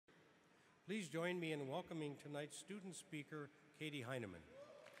Please join me in welcoming tonight's student speaker, Katie Henemann.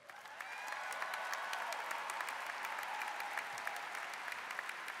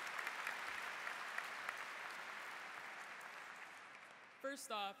 First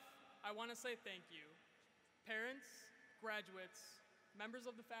off, I want to say thank you. Parents, graduates, members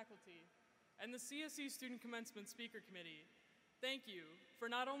of the faculty, and the CSE Student Commencement Speaker Committee, thank you for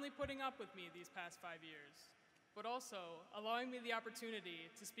not only putting up with me these past 5 years, but also allowing me the opportunity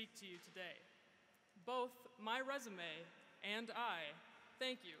to speak to you today. Both my resume and I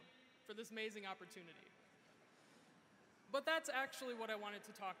thank you for this amazing opportunity. But that's actually what I wanted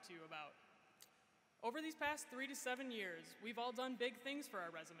to talk to you about. Over these past 3 to 7 years, we've all done big things for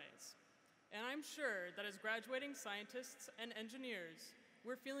our resumes. And I'm sure that as graduating scientists and engineers,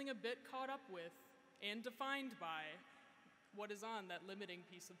 we're feeling a bit caught up with and defined by what is on that limiting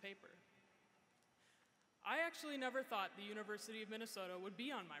piece of paper. I actually never thought the University of Minnesota would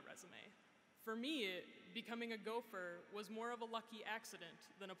be on my resume. For me, becoming a gopher was more of a lucky accident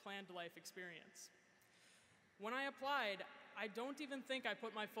than a planned life experience. When I applied, I don't even think I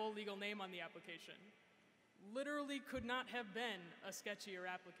put my full legal name on the application. Literally could not have been a sketchier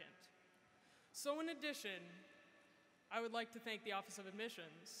applicant. So in addition, I would like to thank the Office of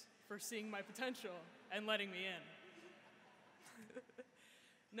Admissions for seeing my potential and letting me in.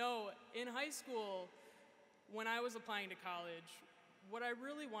 No, in high school, when I was applying to college, what I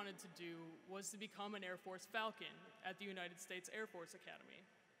really wanted to do was to become an Air Force Falcon at the United States Air Force Academy.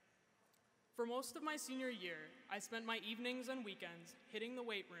 For most of my senior year, I spent my evenings and weekends hitting the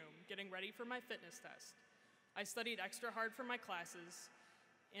weight room, getting ready for my fitness test. I studied extra hard for my classes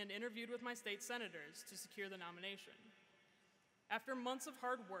and interviewed with my state senators to secure the nomination. After months of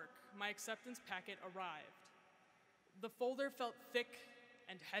hard work, my acceptance packet arrived. The folder felt thick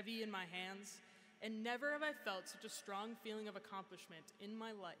and heavy in my hands, and never have I felt such a strong feeling of accomplishment in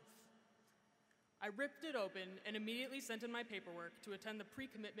my life. I ripped it open and immediately sent in my paperwork to attend the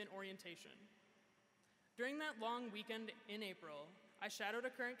pre-commitment orientation. During that long weekend in April, I shadowed a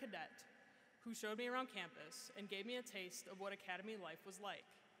current cadet who showed me around campus and gave me a taste of what academy life was like.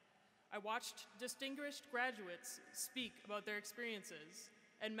 I watched distinguished graduates speak about their experiences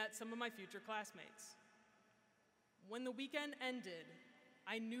and met some of my future classmates. When the weekend ended,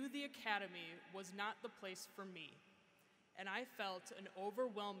 I knew the academy was not the place for me, and I felt an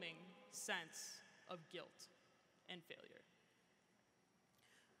overwhelming sense of guilt and failure.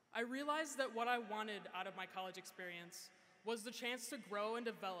 I realized that what I wanted out of my college experience was the chance to grow and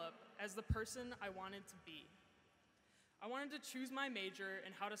develop as the person I wanted to be. I wanted to choose my major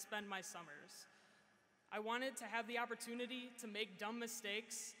and how to spend my summers. I wanted to have the opportunity to make dumb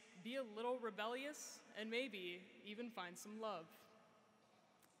mistakes, be a little rebellious, and maybe even find some love.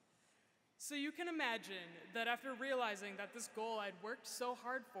 So you can imagine that after realizing that this goal I'd worked so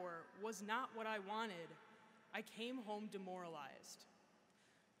hard for was not what I wanted, I came home demoralized.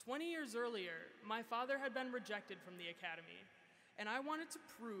 20 years earlier, my father had been rejected from the academy, and I wanted to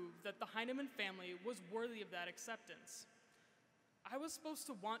prove that the Heinemann family was worthy of that acceptance. I was supposed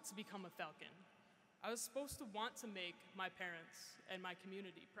to want to become a Falcon. I was supposed to want to make my parents and my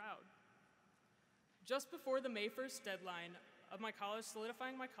community proud. Just before the May 1st deadline of my college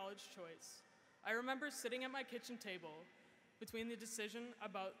solidifying my college choice, I remember sitting at my kitchen table between the decision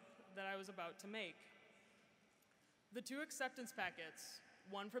that I was about to make. The two acceptance packets,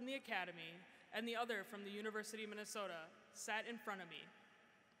 one from the academy and the other from the University of Minnesota, sat in front of me,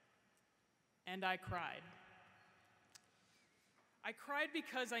 and I cried. I cried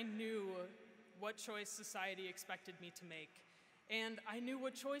because I knew what choice society expected me to make, and I knew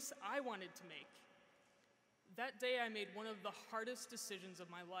what choice I wanted to make. That day, I made one of the hardest decisions of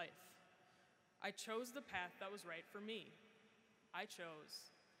my life. I chose the path that was right for me. I chose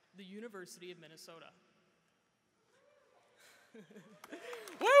the University of Minnesota.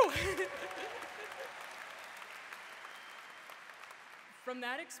 Woo! From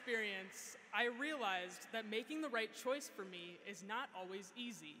that experience, I realized that making the right choice for me is not always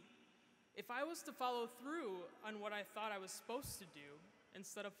easy. If I was to follow through on what I thought I was supposed to do,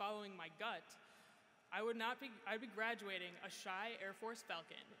 instead of following my gut, I'd be graduating a shy Air Force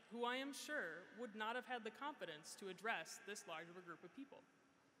Falcon who I am sure would not have had the confidence to address this large of a group of people.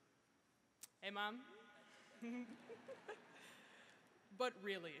 Hey, Mom. But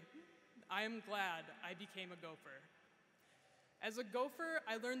really, I am glad I became a gopher. As a gopher,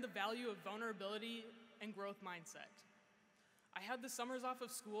 I learned the value of vulnerability and growth mindset. I had the summers off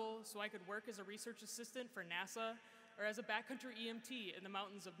of school so I could work as a research assistant for NASA or as a backcountry EMT in the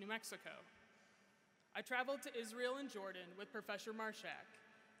mountains of New Mexico. I traveled to Israel and Jordan with Professor Marshak,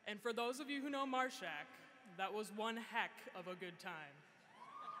 and for those of you who know Marshak, that was one heck of a good time.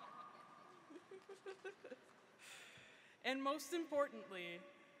 And most importantly,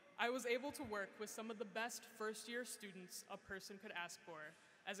 I was able to work with some of the best first-year students a person could ask for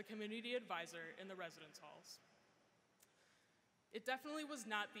as a community advisor in the residence halls. It definitely was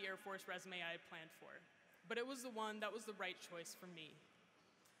not the Air Force resume I had planned for, but it was the one that was the right choice for me.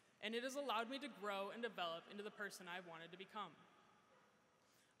 And it has allowed me to grow and develop into the person I wanted to become.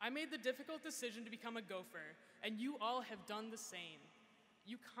 I made the difficult decision to become a gopher, and you all have done the same.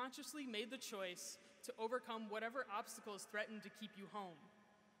 You consciously made the choice to overcome whatever obstacles threatened to keep you home.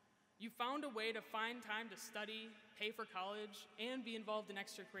 You found a way to find time to study, pay for college, and be involved in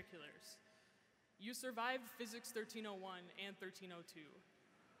extracurriculars. You survived Physics 1301 and 1302.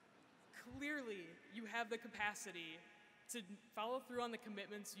 Clearly, you have the capacity to follow through on the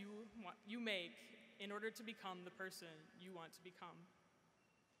commitments you make in order to become the person you want to become.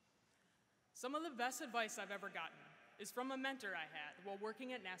 Some of the best advice I've ever gotten is from a mentor I had while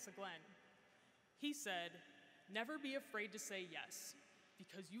working at NASA Glenn. He said, "Never be afraid to say yes,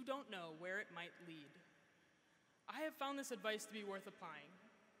 because you don't know where it might lead." I have found this advice to be worth applying.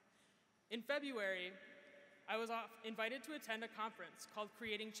 In February, I was invited to attend a conference called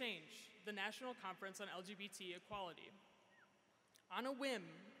Creating Change, the National Conference on LGBT Equality. On a whim,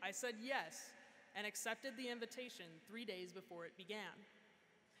 I said yes and accepted the invitation 3 days before it began.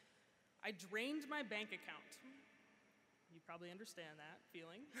 I drained my bank account. You probably understand that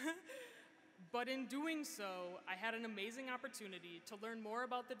feeling. But in doing so, I had an amazing opportunity to learn more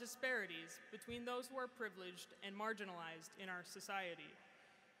about the disparities between those who are privileged and marginalized in our society.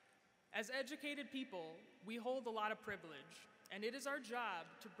 As educated people, we hold a lot of privilege, and it is our job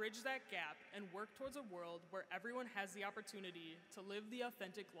to bridge that gap and work towards a world where everyone has the opportunity to live the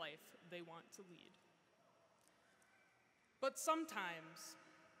authentic life they want to lead. But sometimes,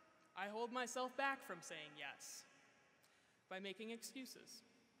 I hold myself back from saying yes by making excuses.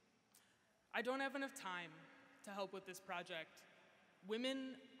 I don't have enough time to help with this project.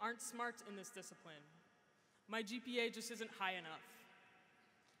 Women aren't smart in this discipline. My GPA just isn't high enough.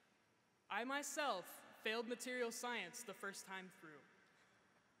 I myself failed material science the first time through.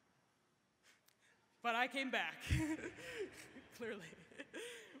 But I came back, clearly.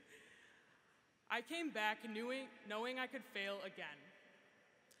 I came back knowing I could fail again.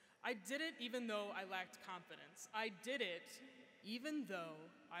 I did it even though I lacked confidence. I did it even though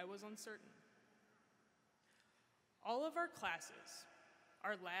I was uncertain. All of our classes,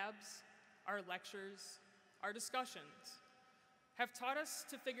 our labs, our lectures, our discussions have taught us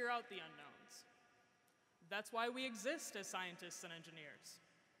to figure out the unknowns. That's why we exist as scientists and engineers.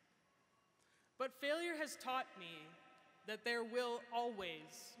 But failure has taught me that there will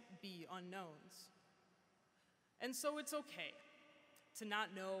always be unknowns. And so it's okay to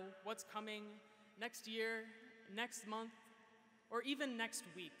not know what's coming next year, next month, or even next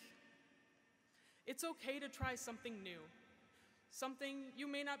week. It's okay to try something new, something you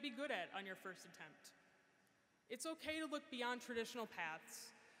may not be good at on your first attempt. It's okay to look beyond traditional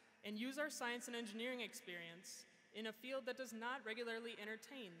paths and use our science and engineering experience in a field that does not regularly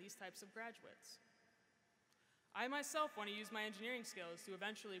entertain these types of graduates. I myself want to use my engineering skills to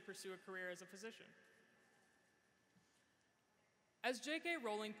eventually pursue a career as a physician. As J.K.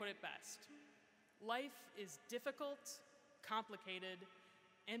 Rowling put it best, life is difficult, complicated,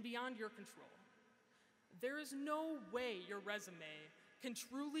 and beyond your control. There is no way your resume can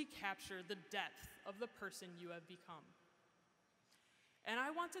truly capture the depth of the person you have become. And I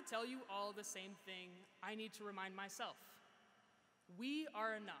want to tell you all the same thing I need to remind myself. We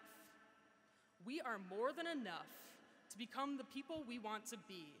are enough. We are more than enough to become the people we want to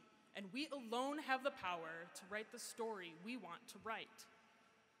be, and we alone have the power to write the story we want to write.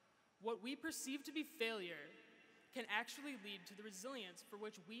 What we perceive to be failure can actually lead to the resilience for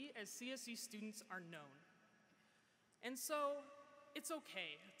which we as CSE students are known. And so, it's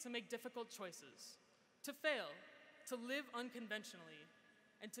okay to make difficult choices, to fail, to live unconventionally,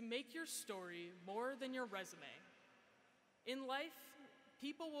 and to make your story more than your resume. In life,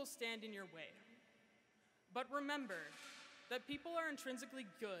 people will stand in your way. But remember that people are intrinsically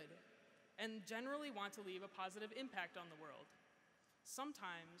good and generally want to leave a positive impact on the world.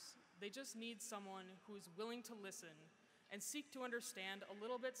 Sometimes they just need someone who is willing to listen and seek to understand a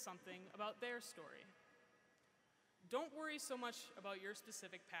little bit something about their story. Don't worry so much about your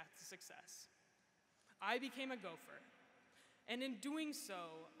specific path to success. I became a gopher, and in doing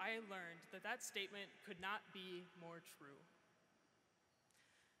so, I learned that that statement could not be more true.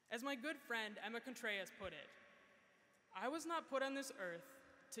 As my good friend Emma Contreras put it, I was not put on this earth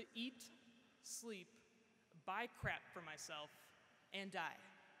to eat, sleep, buy crap for myself, and die.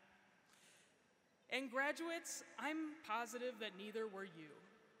 And graduates, I'm positive that neither were you.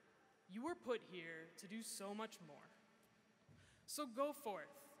 You were put here to do so much more. So go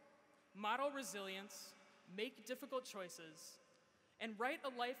forth, model resilience, make difficult choices, and write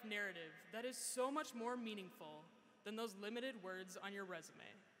a life narrative that is so much more meaningful than those limited words on your resume.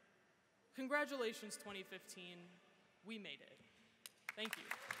 Congratulations, 2015. We made it. Thank you.